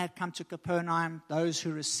 Then they had come to Capernaum. Those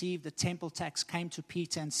who received the temple tax came to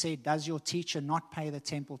Peter and said, "Does your teacher not pay the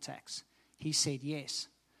temple tax?" He said, "Yes."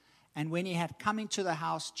 And when he had come into the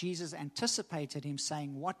house, Jesus anticipated him,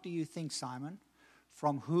 saying, "What do you think, Simon?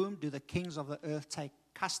 From whom do the kings of the earth take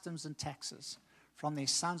customs and taxes? From their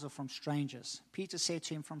sons or from strangers?" Peter said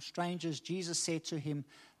to him, "From strangers." Jesus said to him,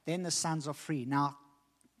 "Then the sons are free." Now,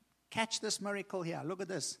 catch this miracle here. Look at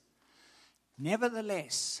this.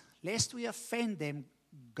 "Nevertheless, lest we offend them,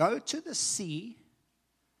 go to the sea,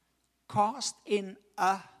 cast in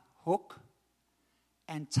a hook,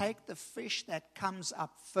 and take the fish that comes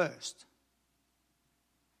up first."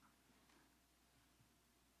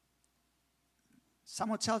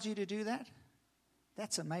 Someone tells you to do that?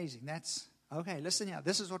 That's amazing. That's, okay, listen here.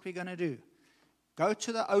 This is what we're going to do. Go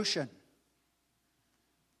to the ocean.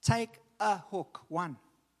 Take a hook, one.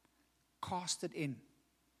 Cast it in.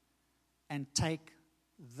 And take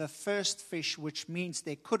the first fish, which means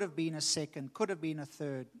there could have been a second, could have been a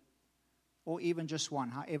third, or even just one,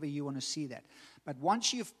 however you want to see that. But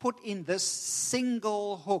once you've put in this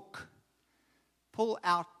single hook, pull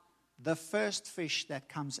out the first fish that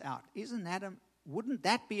comes out. Wouldn't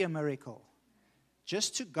that be a miracle?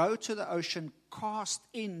 Just to go to the ocean, cast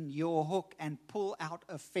in your hook and pull out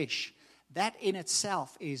a fish. That in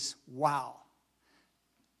itself is wow.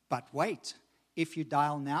 But wait. If you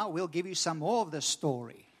dial now, we'll give you some more of the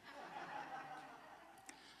story.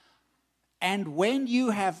 "And when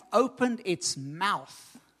you have opened its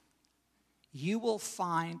mouth, you will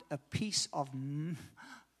find a piece of..."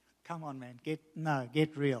 Come on, man. Get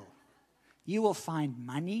real. "You will find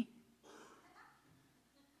money.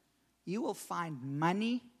 You will find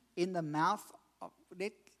money in the mouth of..."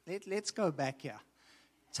 Let's go back here.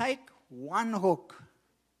 Take one hook.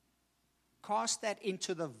 Cast that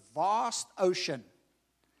into the vast ocean.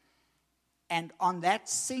 And on that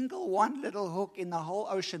single one little hook in the whole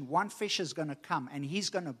ocean, one fish is going to come. And he's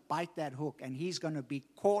going to bite that hook. And he's going to be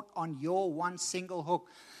caught on your one single hook.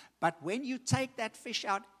 But when you take that fish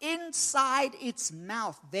out, inside its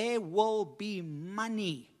mouth, there will be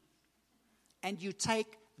money. And you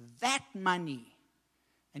take that money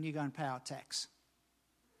and you go and pay our tax.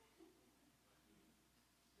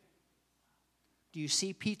 Do you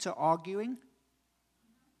see Peter arguing?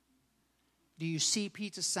 Do you see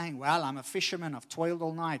Peter saying, "Well, I'm a fisherman, I've toiled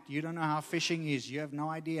all night. You don't know how fishing is, you have no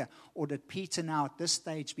idea"? Or did Peter now at this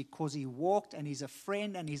stage, because he walked and he's a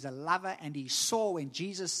friend and he's a lover and he saw when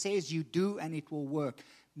Jesus says you do and it will work.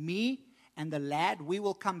 Me and the lad, we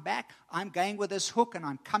will come back. I'm going with this hook and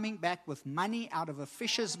I'm coming back with money out of a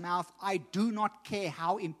fish's mouth. I do not care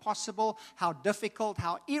how impossible, how difficult,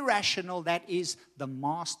 how irrational that is. The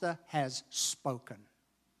master has spoken.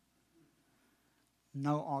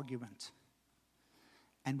 No argument.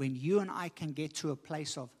 And when you and I can get to a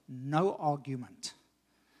place of no argument,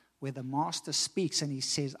 where the master speaks and he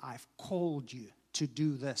says, "I've called you to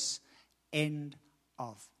do this," end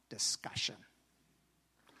of discussion.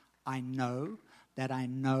 I know that I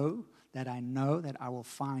will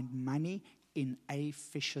find money in a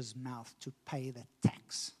fish's mouth to pay the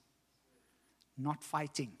tax. Not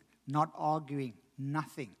fighting, not arguing,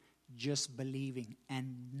 nothing. Just believing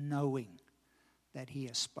and knowing that he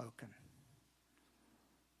has spoken.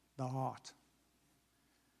 The heart.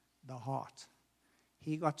 The heart.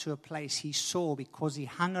 He got to a place he saw, because he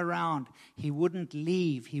hung around, he wouldn't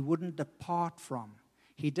leave, he wouldn't depart from.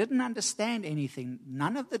 He didn't understand anything.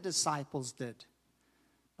 None of the disciples did.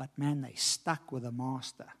 But man, they stuck with the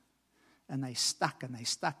master. And they stuck and they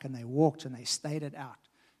stuck and they walked and they stayed it out,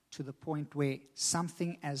 to the point where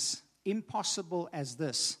something as impossible as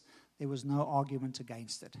this, there was no argument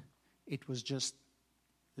against it. It was just,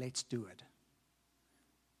 let's do it.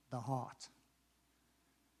 The heart.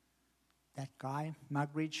 That guy,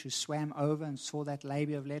 Mugridge, who swam over and saw that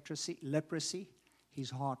lady of leprosy, his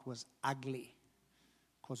heart was ugly,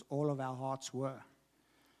 because all of our hearts were.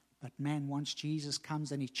 But man, once Jesus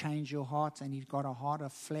comes and he changed your heart and he's got a heart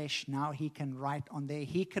of flesh, now he can write on there.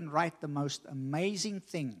 He can write the most amazing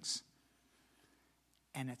things.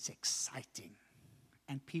 And it's exciting.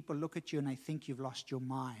 And people look at you and they think you've lost your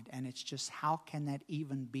mind. And it's just, how can that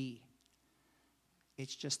even be?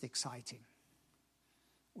 It's just exciting.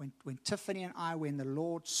 When Tiffany and I, when the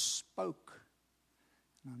Lord spoke,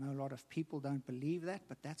 and I know a lot of people don't believe that,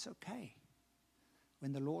 but that's okay.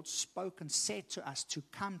 When the Lord spoke and said to us to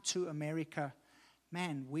come to America,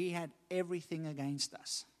 man, we had everything against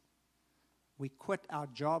us. We quit our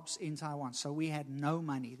jobs in Taiwan, so we had no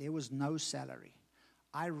money. There was no salary.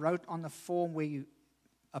 I wrote on the form where you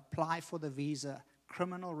apply for the visa,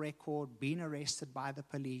 criminal record, being arrested by the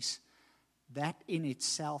police. That in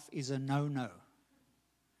itself is a no-no.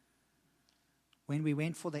 When we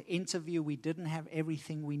went for the interview, we didn't have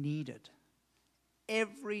everything we needed.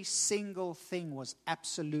 Every single thing was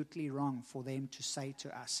absolutely wrong for them to say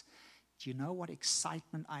to us. Do you know what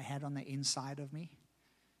excitement I had on the inside of me?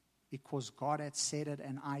 Because God had said it,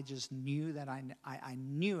 and I just knew that I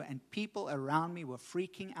knew, and people around me were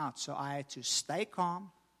freaking out. So I had to stay calm,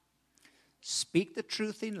 speak the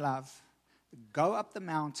truth in love, go up the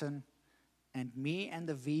mountain, and me and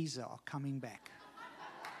the visa are coming back.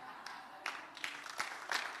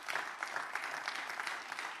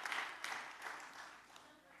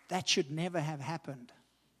 That should never have happened.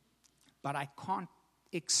 But I can't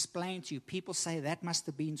explain to you. People say that must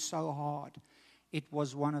have been so hard. It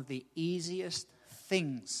was one of the easiest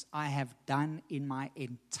things I have done in my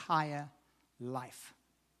entire life.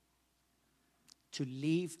 To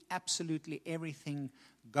leave absolutely everything,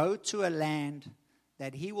 go to a land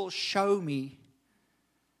that He will show me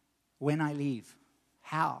when I leave.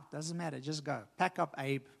 How? Doesn't matter. Just go. Pack up,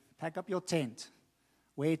 Abe. Pack up your tent.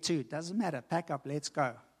 Where to? Doesn't matter. Pack up. Let's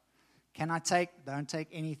go. Can I take? Don't take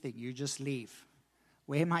anything. You just leave.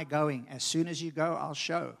 Where am I going? As soon as you go, I'll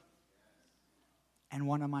show. And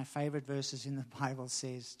one of my favorite verses in the Bible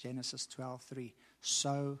says, Genesis 12:3,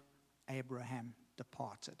 so Abraham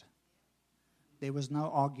departed. There was no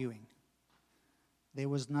arguing. There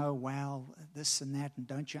was no, well, this and that, and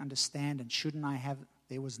don't you understand, and shouldn't I have?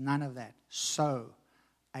 There was none of that. So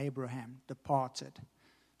Abraham departed.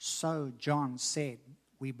 So John said,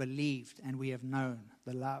 we believed and we have known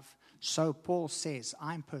the love. So Paul says,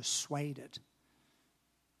 I'm persuaded.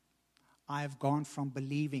 I have gone from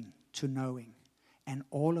believing to knowing. And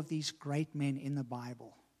all of these great men in the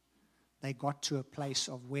Bible, they got to a place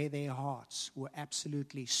of where their hearts were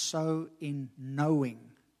absolutely so in knowing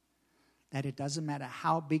that it doesn't matter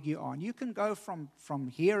how big you are. And you can go from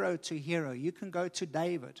hero to hero. You can go to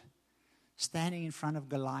David, standing in front of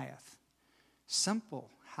Goliath. Simple.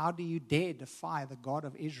 How do you dare defy the God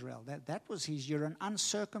of Israel? That was his. You're an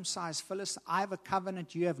uncircumcised Philistine. I have a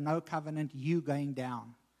covenant. You have no covenant. You going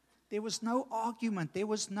down. There was no argument. There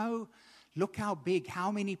was no, look how big,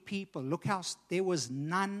 how many people. Look how, there was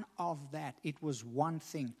none of that. It was one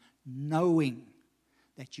thing, knowing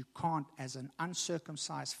that you can't, as an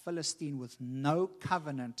uncircumcised Philistine with no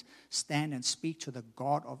covenant, stand and speak to the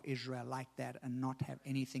God of Israel like that and not have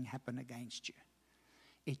anything happen against you.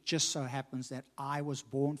 It just so happens that I was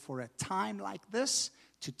born for a time like this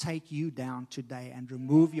to take you down today and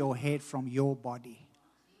remove your head from your body.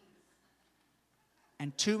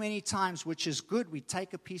 And too many times, which is good, we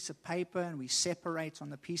take a piece of paper and we separate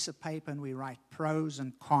on the piece of paper and we write pros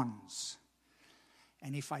and cons.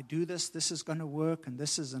 And if I do this, this is going to work, and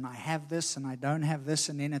this is, and I have this, and I don't have this,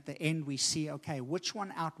 and then at the end we see, okay, which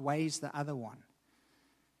one outweighs the other one?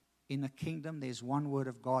 In the kingdom, there's one word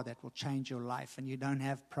of God that will change your life, and you don't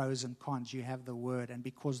have pros and cons, you have the word. And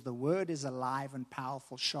because the word is alive and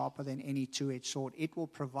powerful, sharper than any two-edged sword, it will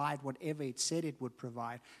provide whatever it said it would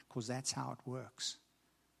provide, because that's how it works.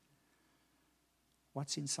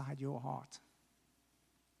 What's inside your heart?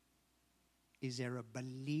 Is there a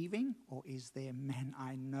believing, or is there, man,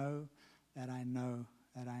 I know that I know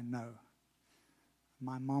that I know?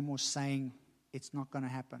 My mom was saying, it's not going to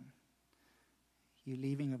happen. You're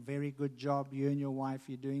leaving a very good job, you and your wife,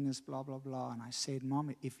 you're doing this, blah, blah, blah. And I said,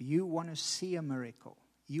 Mom, if you want to see a miracle,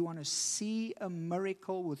 you want to see a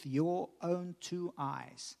miracle with your own two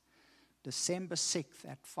eyes, December 6th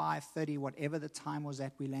at 5:30, whatever the time was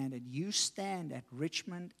that we landed, you stand at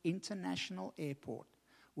Richmond International Airport,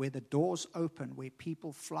 where the doors open, where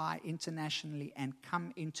people fly internationally and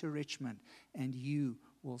come into Richmond, and you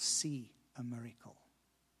will see a miracle.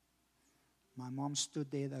 My mom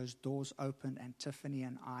stood there, those doors opened, and Tiffany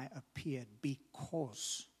and I appeared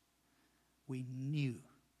because we knew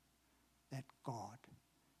that God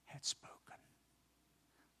had spoken.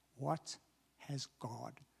 What has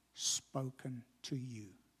God spoken to you?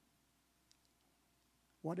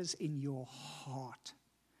 What is in your heart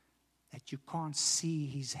that you can't see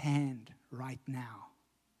His hand right now,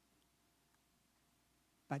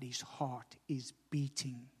 but His heart is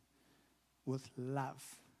beating with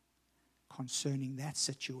love concerning that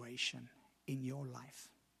situation in your life?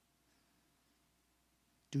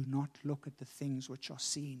 Do not look at the things which are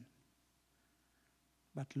seen,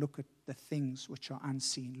 but look at the things which are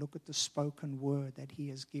unseen. Look at the spoken word that He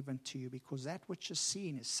has given to you, because that which is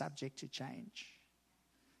seen is subject to change.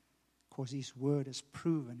 because His word is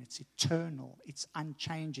proven. It's eternal. It's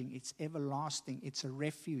unchanging. It's everlasting. It's a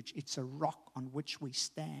refuge. It's a rock on which we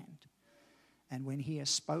stand. And when He has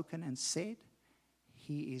spoken and said,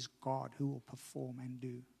 He is God who will perform and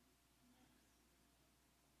do.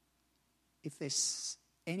 If there's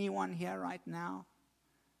anyone here right now,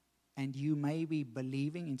 and you may be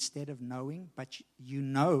believing instead of knowing, but you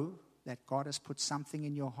know that God has put something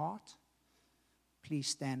in your heart, please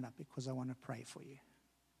stand up, because I want to pray for you.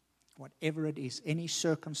 Whatever it is, any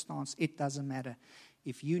circumstance, it doesn't matter.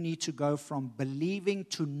 If you need to go from believing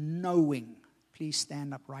to knowing, please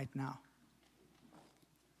stand up right now.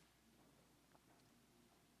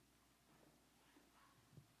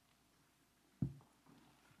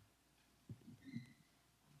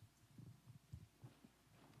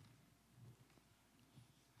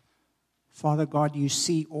 Father God, you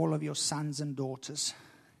see all of your sons and daughters.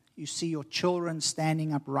 You see your children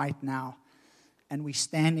standing up right now. And we're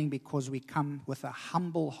standing because we come with a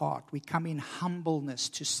humble heart. We come in humbleness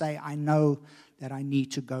to say, I know that I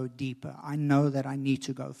need to go deeper. I know that I need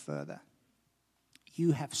to go further.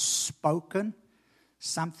 You have spoken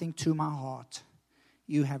something to my heart.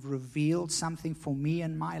 You have revealed something for me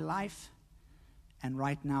in my life. And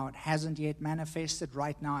right now it hasn't yet manifested.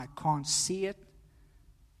 Right now I can't see it.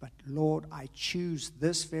 But Lord, I choose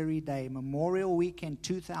this very day, Memorial Weekend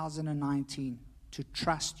 2019, to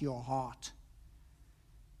trust your heart.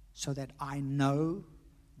 So that I know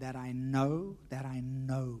that I know that I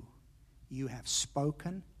know you have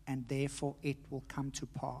spoken, and therefore it will come to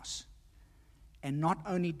pass. And not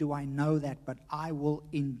only do I know that, but I will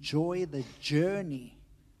enjoy the journey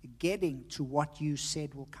getting to what you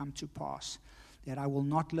said will come to pass. That I will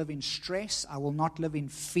not live in stress, I will not live in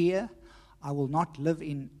fear, I will not live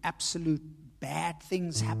in absolute bad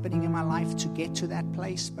things happening in my life to get to that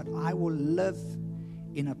place, but I will live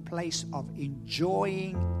in a place of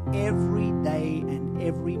enjoying every day and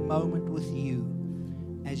every moment with you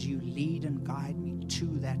as you lead and guide me to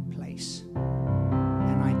that place.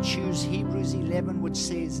 And I choose Hebrews 11, which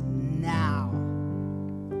says, now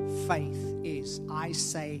faith is. I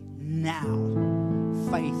say now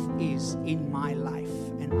faith is in my life,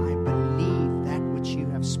 and I believe that which you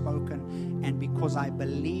have spoken. And because I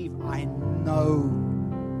believe, I know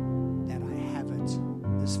that I have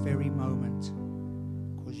it this very moment.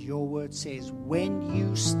 Your word says, when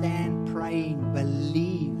you stand praying,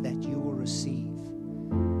 believe that you will receive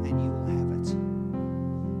and you will have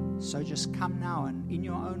it. So just come now and in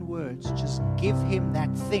your own words, just give him that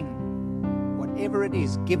thing. Whatever it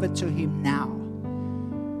is, give it to him now.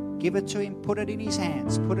 Give it to him, put it in his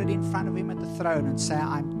hands, put it in front of him at the throne and say,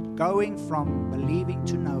 I'm going from believing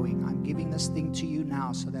to knowing. I'm giving this thing to you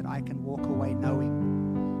now so that I can walk away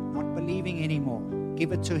knowing, not believing anymore.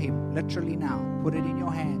 Give it to him, literally now. Put it in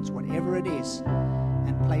your hands, whatever it is,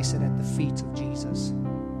 and place it at the feet of Jesus.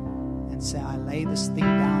 And say, I lay this thing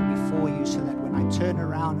down before you so that when I turn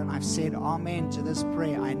around and I've said amen to this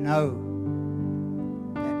prayer, I know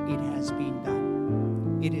that it has been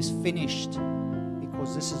done. It is finished,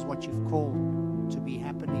 because this is what you've called to be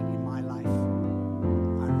happening in my life.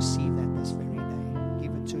 I receive that this very day.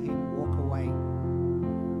 Give it to him. Walk away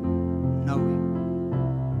knowing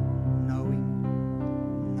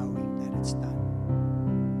that it's done.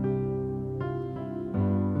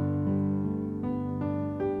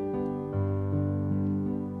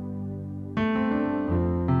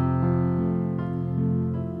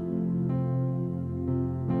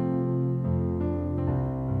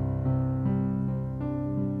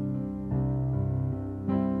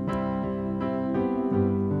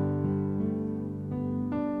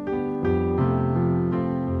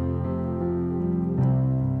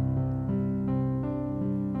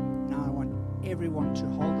 Everyone to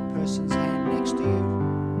hold the person's hand next to you,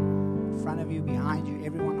 in front of you, behind you.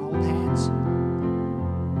 Everyone hold hands.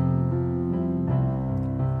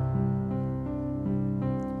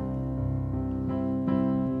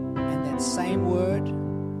 And that same word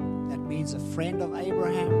that means a friend of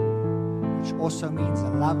Abraham, which also means a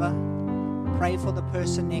lover, pray for the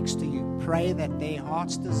person next to you. Pray that their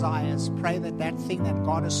heart's desires, pray that that thing that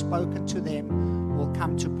God has spoken to them will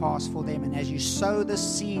come to pass for them. And as you sow the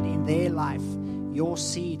seed in their life, your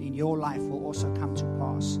seed in your life will also come to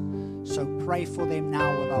pass. So pray for them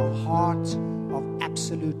now with a heart of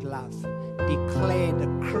absolute love. Declare,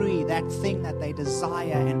 decree that thing that they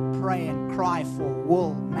desire and pray and cry for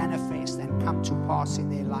will manifest and come to pass in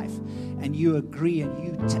their life. And you agree and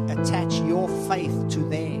you attach your faith to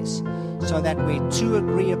theirs, so that where two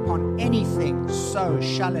agree upon anything, so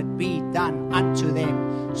shall it be done unto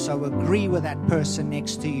them. So agree with that person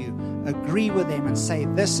next to you. Agree with them and say,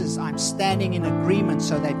 I'm standing in agreement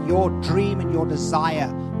so that your dream and your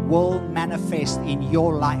desire will manifest in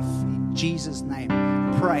your life. In Jesus' name.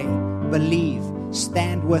 Pray, believe,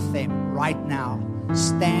 stand with them right now.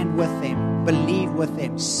 Stand with them, believe with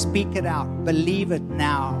them, speak it out, believe it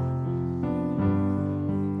now.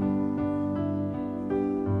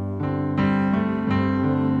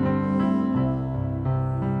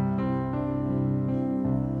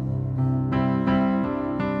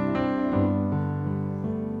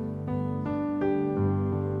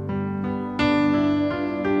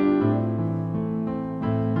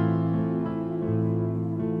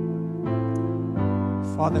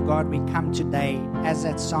 Father God, we come today, as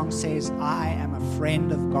that song says, I am a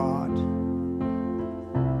friend of God.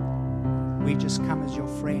 We just come as your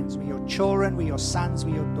friends. We're your children, we're your sons,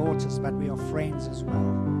 we're your daughters, but we are friends as well.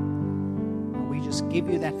 And we just give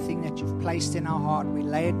you that thing that you've placed in our heart. We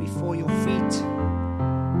lay it before your feet.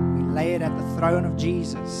 We lay it at the throne of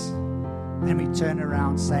Jesus. And we turn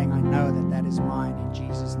around saying, I know that that is mine in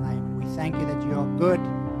Jesus' name. And we thank you that you are good.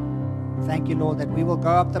 Thank you, Lord, that we will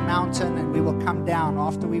go up the mountain and we will come down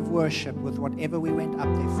after we've worshipped with whatever we went up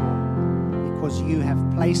there for, because you have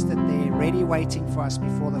placed it there ready waiting for us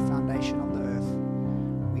before the foundation of the earth.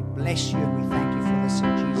 We bless you and we thank you for this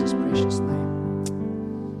in Jesus' precious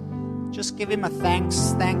name. Just give him a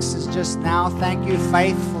thanks. Thanks is just now. Thank you,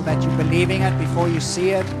 faithful, that you're believing it before you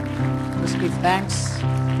see it. Just give thanks.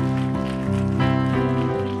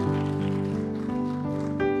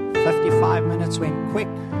 55 minutes went quick.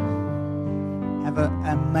 Have an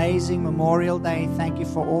amazing Memorial Day. Thank you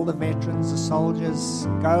for all the veterans, the soldiers.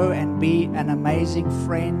 Go and be an amazing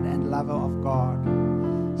friend and lover of God.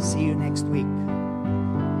 See you next week.